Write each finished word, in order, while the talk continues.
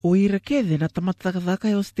O ira kede na tamatakadaka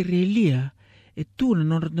e Australia, e tūna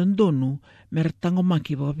nonra dodonu me ra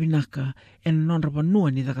taqomaki wakapinaka e nonra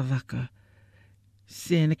vanua ni takadaka.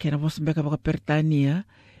 Sena kena wasambeka wakapertania,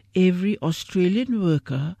 every Australian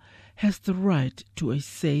worker has the right to a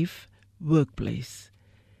safe workplace.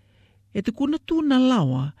 E te kuna tūna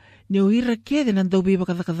lawa, ne o ira kede na ndaubi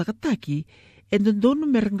wakadakadakataki, e dodonu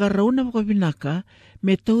me rangarauna wakapinaka,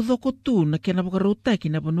 me taudhoko tūna kena wakarautaki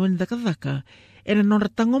na vanua ni takadaka, e na nonra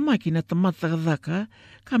taqomaki na tamatakadaka,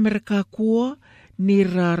 ka mera ka kua ni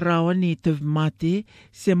rawa ni taqomaki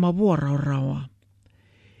se mawua rawa.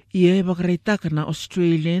 Ia e wakareitaka na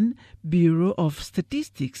Australian Bureau of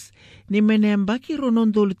Statistics ni mene ambaki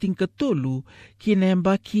ronondolu tin katolu ki na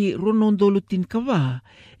ambaki ronondolu tin kawa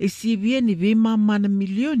e sivia ni vima mana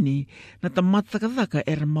milioni na tamatakadaka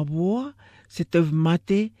era mawua se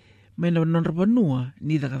taqomaki me na nonra vanua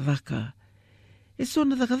ni takadaka. E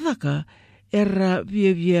sona takadaka era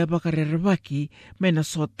via wakarerawaki me na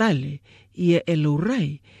sotale ia e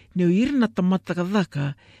laurai ne o ira na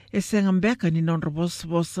tamatakadaka e sengambeka ni nonra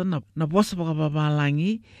bosa na bosa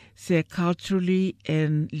wakababalangi se culturally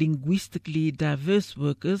and linguistically diverse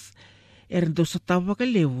workers e rendo sa tawaka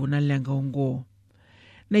lewu na lenga ongo.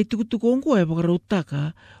 Na itukutuku ongo e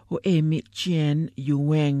wakarautaka o Amy Chen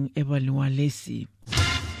Yueng e waliwalesi.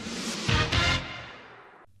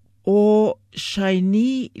 O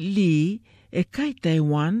Shiny Lee e kai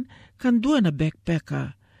Taiwan kan dua na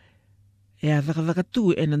backpacker. E a thakataka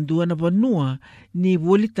tu e nandua na vanua ni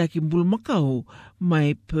wolita ki Mbulmakau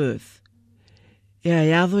mai Perth. E a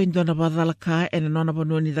iadho indua na vadhalaka e na nona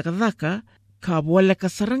vanua ni thakataka ka wale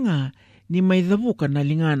kasaranga ni mai dhavuka na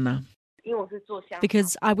lingana.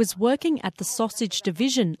 Because I was working at the sausage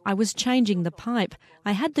division, I was changing the pipe.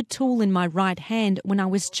 I had the tool in my right hand when I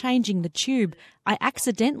was changing the tube. I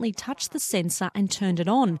accidentally touched the sensor and turned it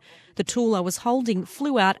on. The tool I was holding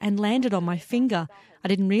flew out and landed on my finger. I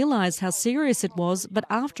didn't realise how serious it was, but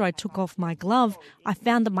after I took off my glove, I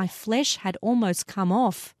found that my flesh had almost come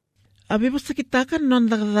off. A bebasa kitaka non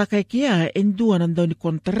thakataka kia endua nandau ni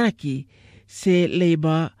kontraki se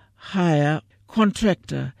labour hire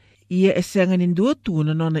contractor. Ia e senga nindua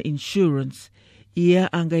tūna nona insurance, ia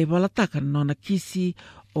anga i walataka nona kisi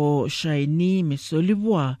o Shiny me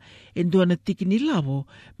Solivua, e ndua na tiki ni lavo,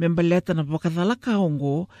 membaleta na wakathalaka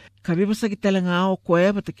ongo, ka bebasa ki telanga o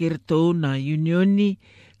koe pata kere tau na unioni,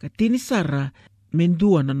 ka tini sara,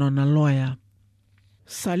 mendua na nona loya.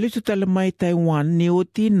 Salutu tala mai Taiwan ni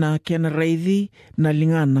oti na kena reithi na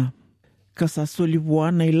lingana. Ka sa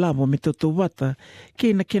Solivua na i lavo me toto wata,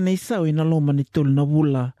 kena isau i na loma ni tolu na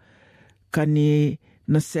wula. Ka ni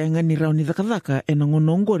na senga ni rau ni thakadaka e na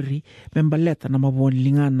ngonongori membaleta na mawoni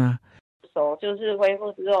lingana.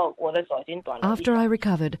 After I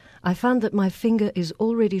recovered, I found that my finger is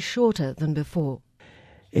already shorter than before.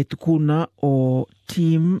 E tukuna o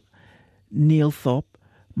Team Neilthorpe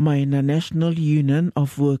mai na National Union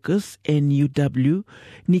of Workers NUW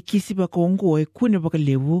ni kisi ba kongo e kune baka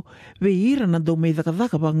lewu ve ira na do mei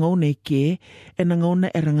thakadaka ba ngauna e ke e na ngauna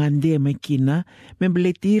e rangande mai kina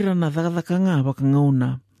membeleti ira na thakadaka nga baka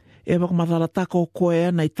ngauna. E baka mathalataka o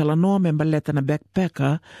koea na italanoa membaleta na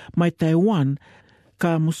backpacker mai Taiwan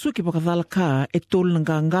ka musuki baka thalaka e tolu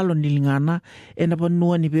nga ngalo nilingana e na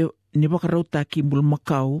panua ni baka rauta ki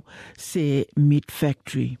Mbulmakau se meat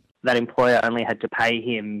factory. That employer only had to pay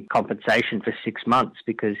him compensation for 6 months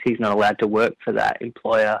because he's not allowed to work for that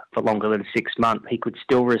employer for longer than 6 months. He could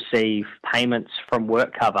still receive payments from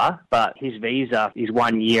work cover, but his visa is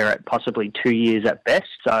 1 year at possibly 2 years at best.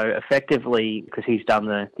 So effectively, because he's done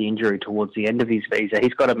the injury towards the end of his visa,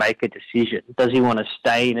 he's got to make a decision. Does he want to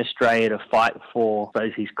stay in Australia to fight for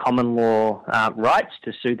his common law rights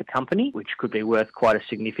to sue the company, which could be worth quite a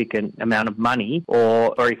significant amount of money,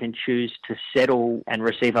 or he can choose to settle and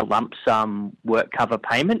receive a lump sum work cover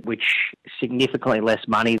payment, which is significantly less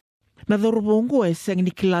money. Na dhorobongo e seng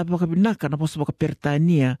ni kilabi wakabinaka na posa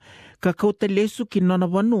wakapertania, ka kauta lesu ki nona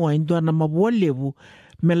wanua indua na mabua lewu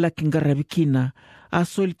me la kingarabikina, a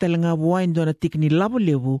soli talanga bua indua na tikni labo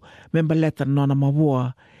lewu me mbaleta nona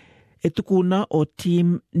mabua. E tukuna o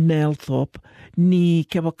Team Neilthorpe ni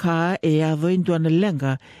kewaka e adho indua na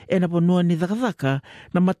lenga e na ponua ni thakadhaka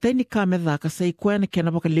na matai ni kame dhaka sa ikoe na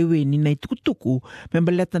kena waka leweni na itukutuku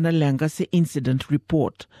membaleta na lenga se incident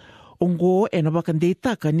report. Ongo e na waka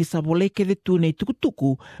ndeitaka ni sabole kede tu na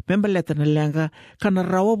itukutuku membaleta na lenga kana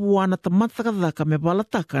rawa buana tamathakadhaka me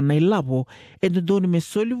balataka na ilabo e dodonu me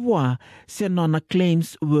Solivua se nona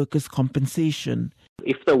claims workers' compensation.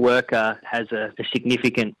 If the worker has a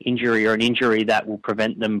significant injury or an injury that will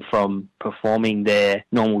prevent them from performing their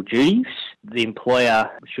normal duties, the employer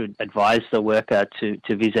should advise the worker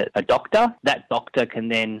to visit a doctor. That doctor can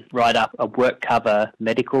then write up a work cover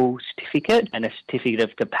medical certificate and a certificate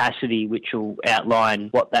of capacity which will outline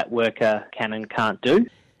what that worker can and can't do.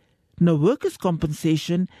 Na workers'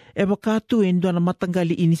 compensation e wakatu endo na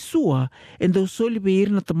matangali inisua endo soli beir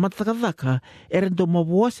na tamatakadaka erendo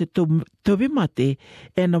mawua se tobi mate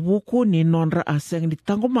e na wuku ni nonra aseng ni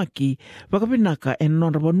taqomaki wakapinaka e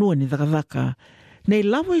nonra wanua ni takadaka. Nei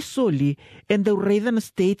lava I soli endo reida na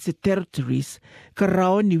states e territories ka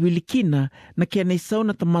rao ni wilikina na kia nei sau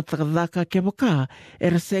na tamatakadaka ke waka e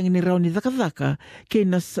raseng ni rao ni takadaka ke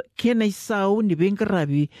nei sau ni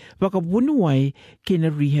bengarabi wakabuni wai ke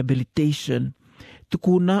na rehabilitation.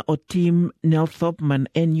 Tukuna o Team Nelthopman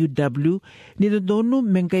NUW ni dodonu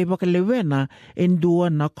mengai wakalewena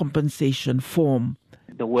endua na compensation form.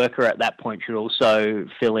 The worker at that point should also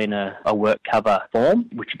fill in a work cover form,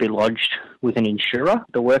 which would be lodged with an insurer.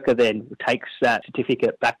 The worker then takes that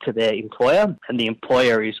certificate back to their employer, and the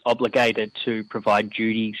employer is obligated to provide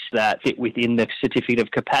duties that fit within the certificate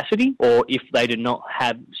of capacity, or if they do not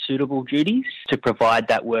have suitable duties, to provide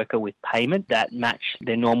that worker with payment that match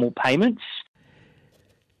their normal payments.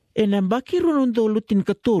 E na mbaki ronondolu tin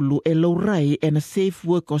katolu e laurai e na Safe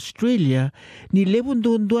Work Australia ni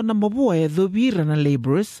lebundundua na mabua e dhobira na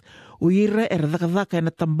labourers uira e radhakadhaka e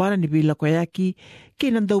na tambana ni bila kwa yaki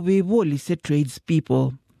ke nandau beboli se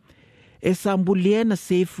tradespeople. E sambulia na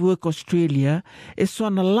Safe Work Australia e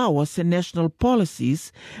soana lawa se national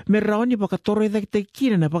policies me rao ni pakatoro e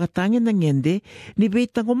dhakitakina na pakatangi na ngende ni bei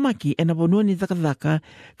taqomaki e na bonua ni dhakadhaka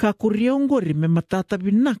ka kuria ungori me matata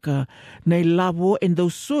binaka na ilavo e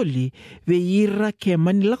ndau soli ve ira ke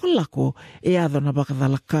mani lako e adho na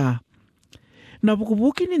pakadhalaka. Na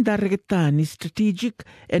bukubuki ni ndareketa ni Strategic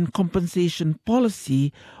and Compensation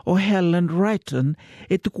Policy o Helen Wrighton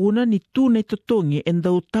e tukuna ni tūnei totongi e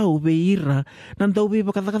ndau tau beira na ndau be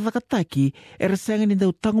bakadhakadhakataki e rasanga ni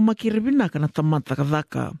ndau taqomaki rebinaka na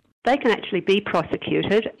tamatakadhaka. They can actually be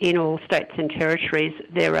prosecuted in all states and territories.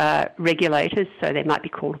 There are regulators, so they might be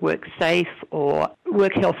called WorkSafe or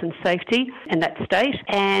Work Health and Safety in that state,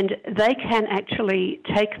 and they can actually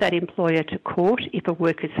take that employer to court if a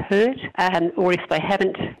worker's hurt or if they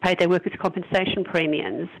haven't paid their workers' compensation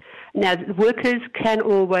premiums. Now, the workers can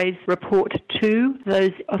always report to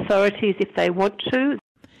those authorities if they want to.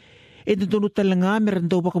 E dodonu talanga me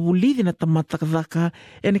randau bakabulidi na tamatakadhaka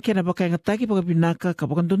e na kena bakaingataki bakabinaka ka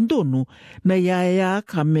bakandondonu na iaia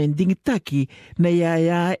ka mendingitaki na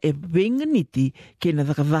iaia e benganiti kena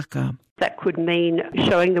dhakadhaka. That could mean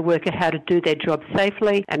showing the worker how to do their job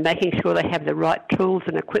safely and making sure they have the right tools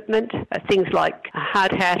and equipment, things like a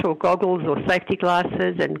hard hat or goggles or safety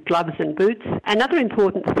glasses and gloves and boots. Another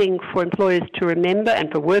important thing for employers to remember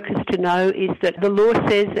and for workers to know is that the law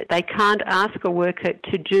says that they can't ask a worker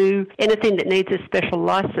to do anything that needs a special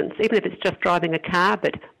licence, even if it's just driving a car,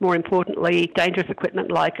 but more importantly, dangerous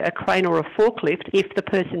equipment like a crane or a forklift if the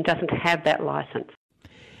person doesn't have that licence.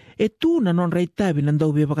 E tūna non reitabi na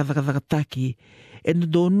ndau be bakadhakadhakataki e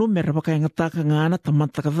dodonu me rabakaingataka ngana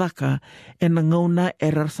tamatakadhaka e na ngauna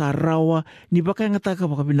e rasa rawa ni bakaingataka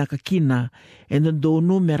bakabinaka kina e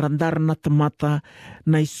dodonu me randara na tamata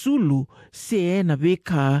na isulu se na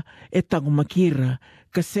beka e taqomakira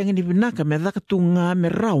kasenga ni binaka me dhakatunga me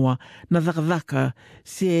rawa na dhakadhaka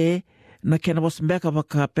se na kena wasmbeka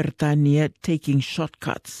baka pertania taking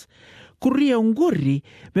shortcuts. Kuria ungori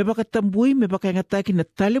me bakatambui me bakaingataki na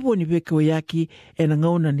talebo ni beka oyaki e na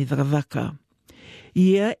ngauna ni dhakadhaka.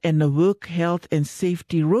 Ia e na Work Health and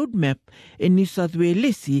Safety Roadmap e New South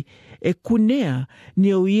Wales e kunea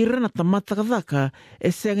ni oira na tamatakadhaka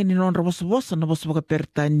e senga ni nonra wasawasa na wasawaka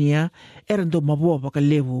pertania e rando mabua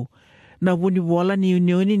bakalevu. Na wuni wala ni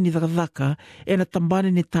unioni ni dhakadhaka e na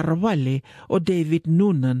tambane ni tarawale o David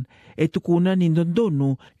Noonan e tukuna ni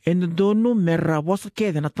dodonu e dodonu mera wasa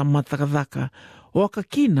kede na tamatakadhaka o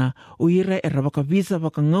akakina o ira e rabaka visa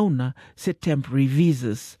baka ngauna se temporary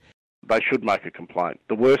visas. They should make a complaint.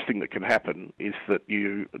 The worst thing that can happen is that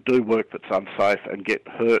you do work that's unsafe and get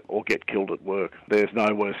hurt or get killed at work. There's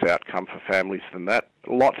no worse outcome for families than that.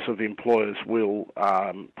 Lots of employers will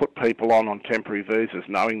put people on temporary visas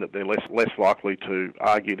knowing that they're less likely to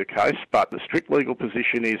argue the case, but the strict legal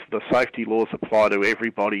position is the safety laws apply to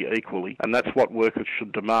everybody equally, and that's what workers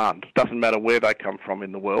should demand. It doesn't matter where they come from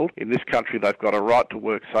in the world. In this country, they've got a right to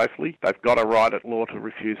work safely. They've got a right at law to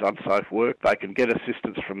refuse unsafe work. They can get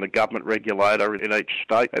assistance from the government regulator in each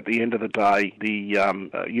state. At the end of the day, the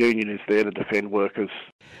union is there to defend workers.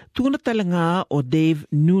 Tuna talanga o Dave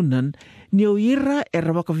Noonan Ni o ira e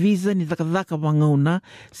rawaka visa ni dhaka wangauna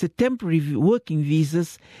se temporary working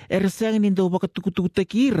visas e rasanga ni ndo waka tukutuku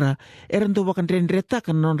taki ira e rando waka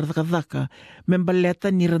nrenretaka non dhaka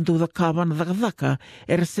membaleta ni rando dhakawa na dhaka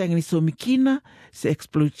e rasanga ni somikina se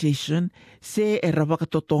exploitation se e rawaka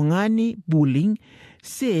totongani bullying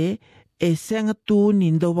se e senga tu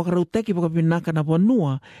ni ndo waka rautaki waka pinaka na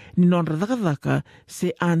wanua ni non dhaka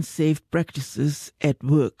se unsafe practices at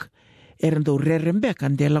work. Erando rerembeka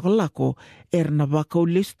nde lako erna wako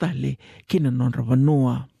listale kina non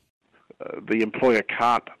ravanua. The employer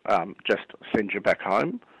can't just send you back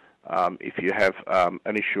home. If you have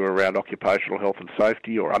an issue around occupational health and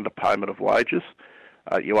safety or underpayment of wages,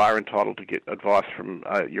 you are entitled to get advice from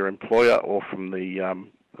your employer or from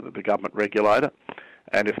the government regulator.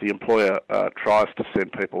 And if the employer tries to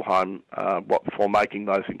send people home for making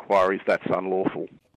those inquiries, that's unlawful.